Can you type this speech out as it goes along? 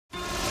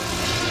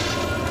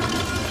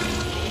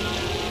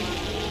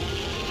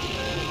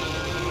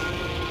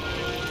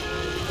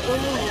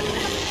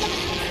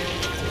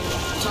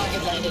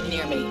Target landed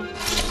near me.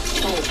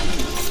 Hold.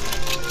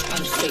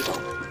 Unfatal.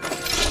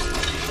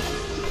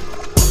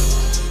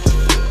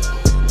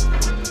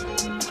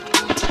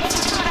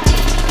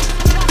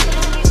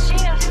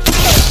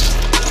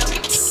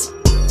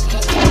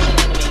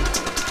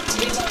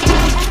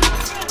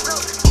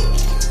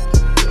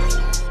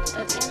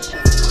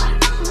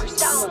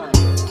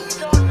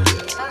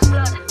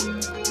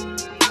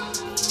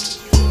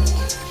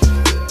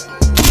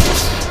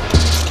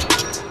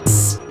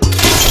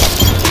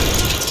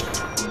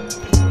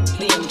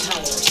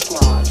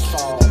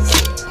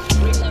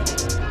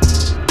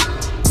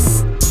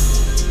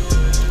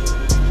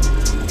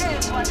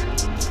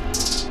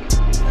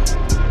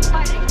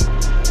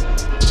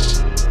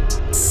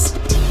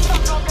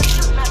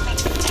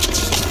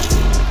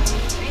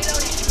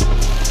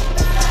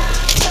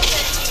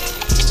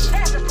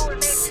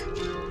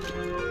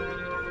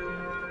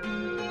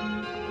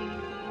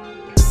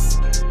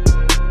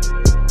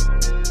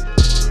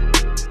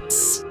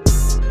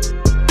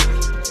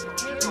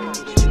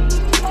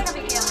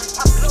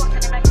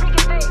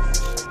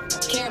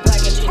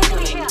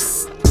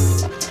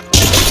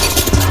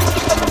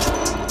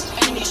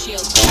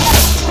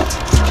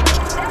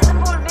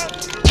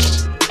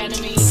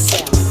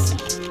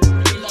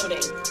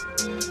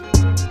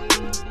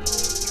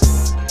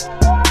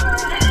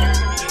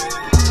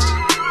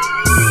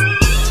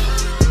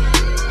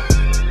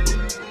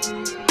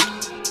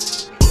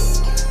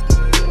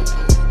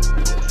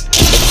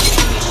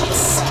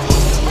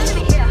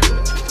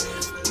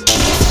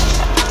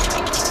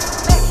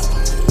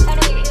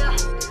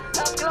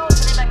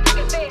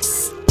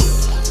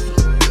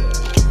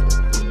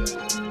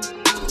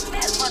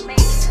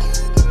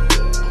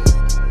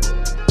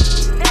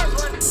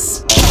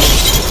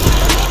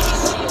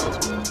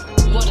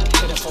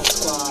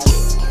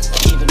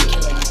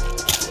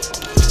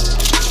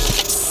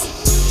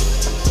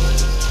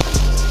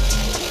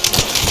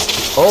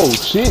 Oh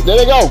shit, there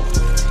they go.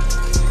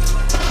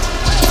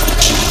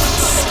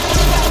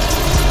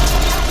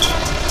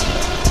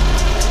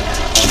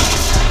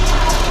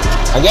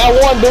 I got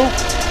one, dude.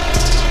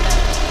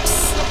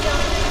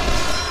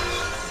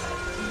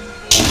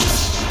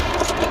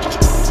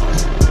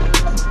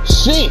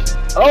 Shit.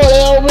 Oh,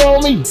 they over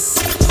on me.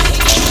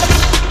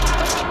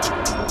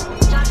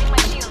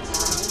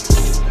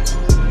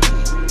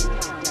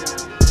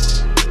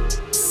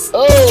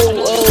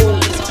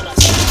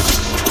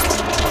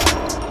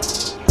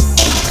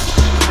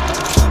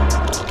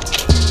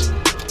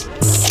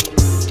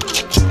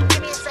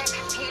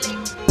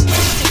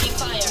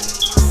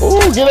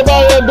 Get up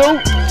out of there, dude.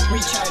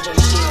 Recharging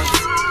shields.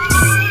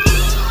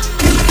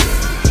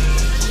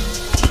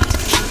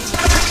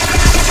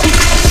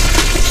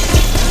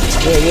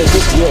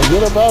 Yeah,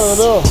 get up out of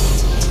there.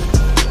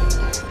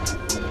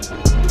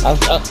 I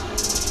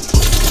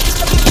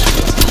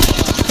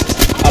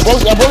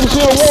broke the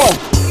shield one.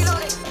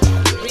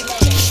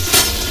 Reloading.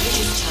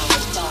 This tower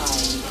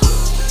fine.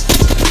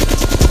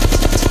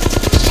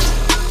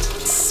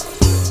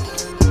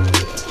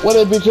 What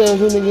that bitch ass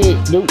in the get,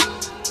 dude?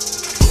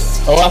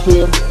 Oh, I see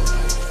him.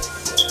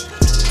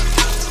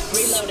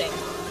 Reloading.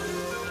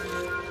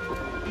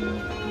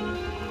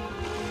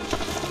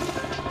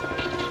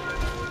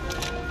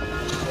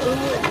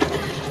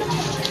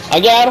 I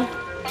got him.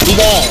 He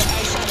died.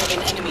 I shattered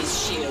an enemy's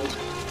shield.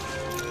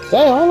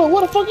 Damn, hold on.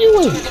 What the fuck you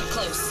with? Get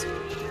close.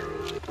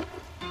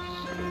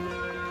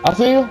 I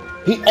see him.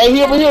 He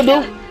over here,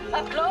 dude.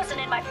 Up close and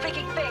in my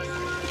freaking face.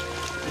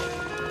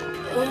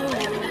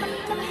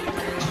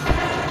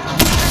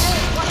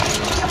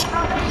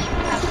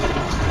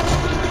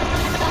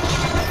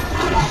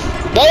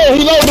 Damn,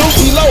 he low, dude.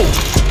 He low.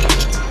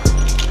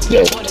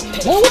 Yeah.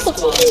 Man, what the fuck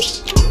is this?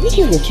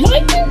 Nigga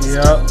sniping?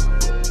 Yep.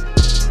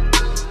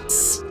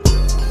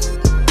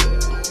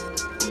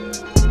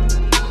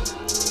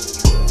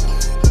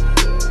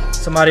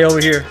 Somebody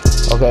over here.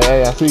 Okay,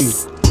 hey, I see you.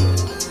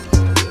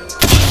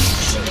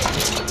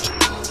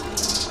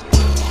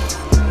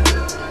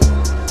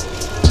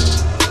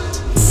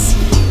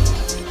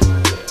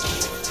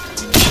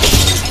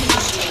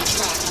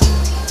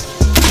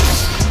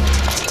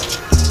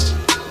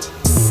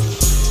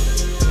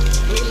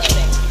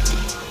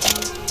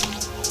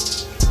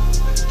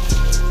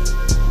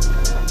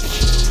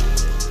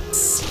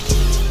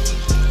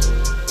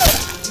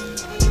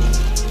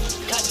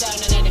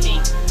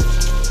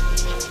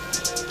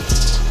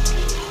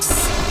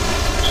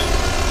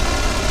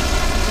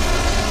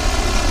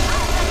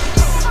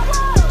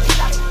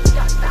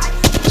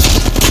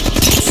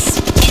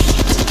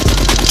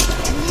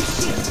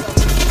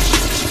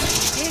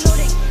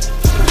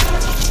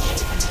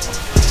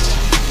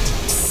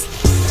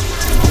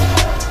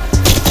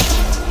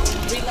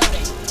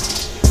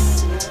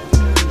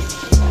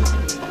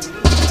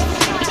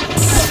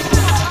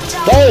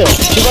 Damn,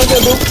 he right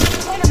there, dude.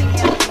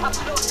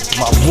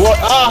 My boy,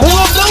 heal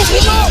up, dude,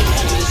 heal up.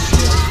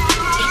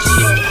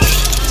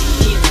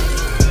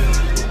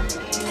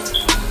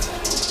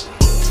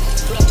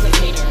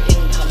 Replicator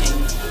incoming.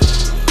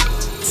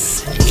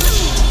 I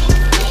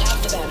have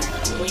the banner.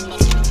 We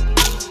must.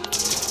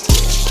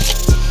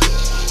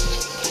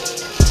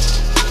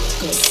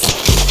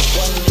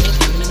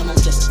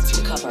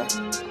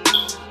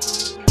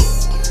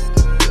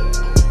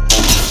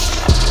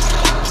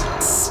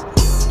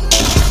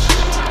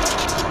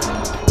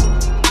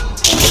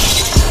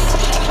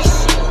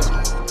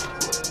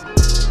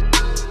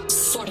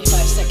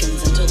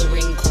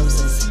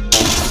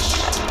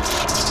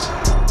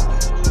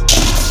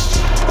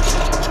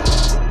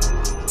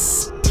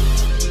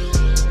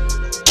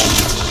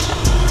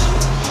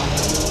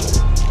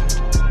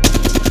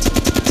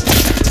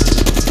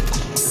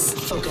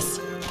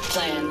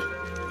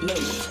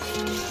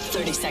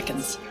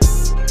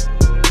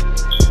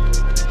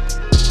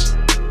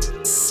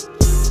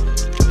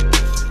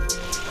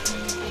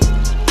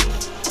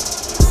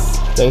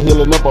 They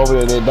healing up over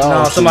there. They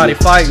dog. No, somebody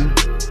fighting.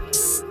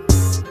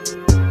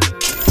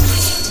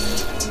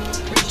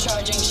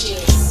 Recharging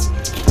shields.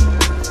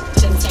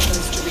 10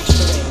 seconds to reach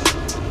the ring.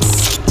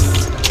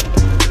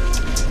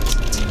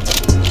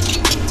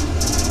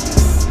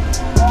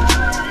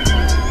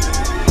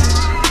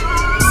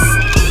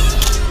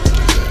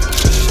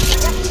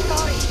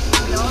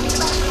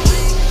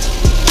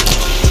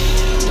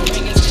 The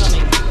ring is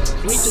coming.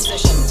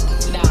 Reposition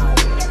now.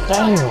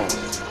 Damn.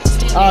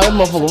 Ah, that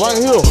motherfucker right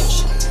here.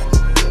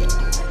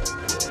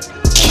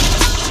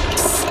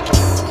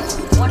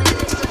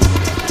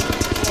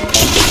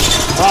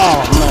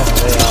 Oh man,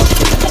 they are.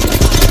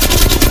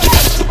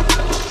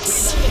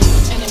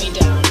 Enemy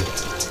down.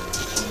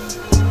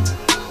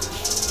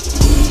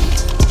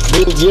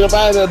 Dude, get up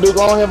out of there, dude.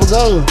 Go on, have a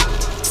gun.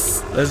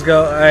 Let's go.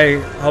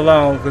 Hey, hold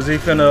on, cause he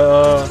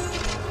finna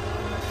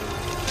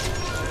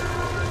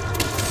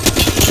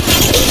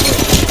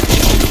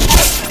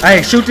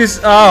Hey, shoot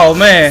this. Oh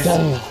man.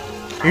 Damn.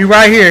 He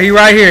right here. He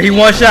right here. He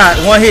one shot.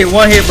 One hit,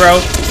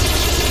 bro.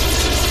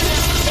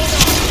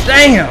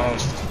 Damn.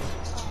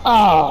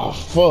 Ah,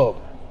 fuck.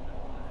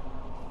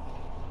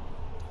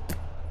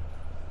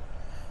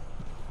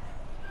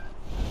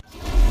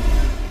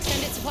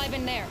 Extended supply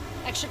bin there.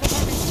 Extra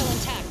compartment still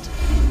intact.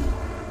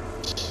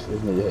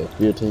 This nigga had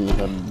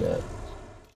 1500 that.